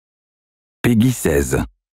Peggy 16.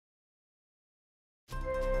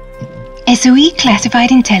 SOE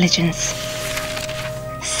Classified Intelligence.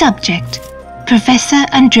 Subject: Professor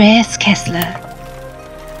Andreas Kessler.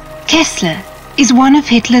 Kessler is one of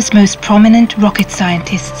Hitler's most prominent rocket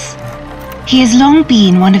scientists. He has long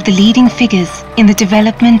been one of the leading figures in the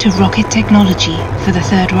development of rocket technology for the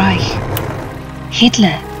Third Reich.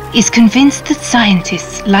 Hitler is convinced that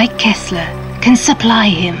scientists like Kessler can supply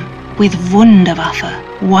him with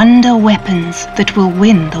Wunderwaffe, wonder weapons that will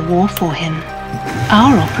win the war for him.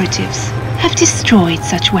 Our operatives have destroyed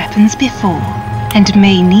such weapons before and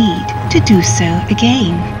may need to do so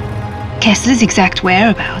again. Kessler's exact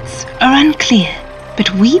whereabouts are unclear, but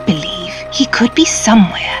we believe he could be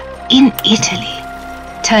somewhere in Italy.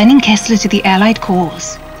 Turning Kessler to the Allied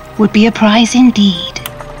cause would be a prize indeed.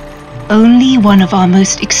 Only one of our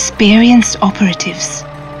most experienced operatives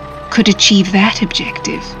could achieve that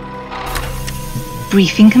objective.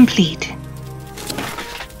 Briefing complete.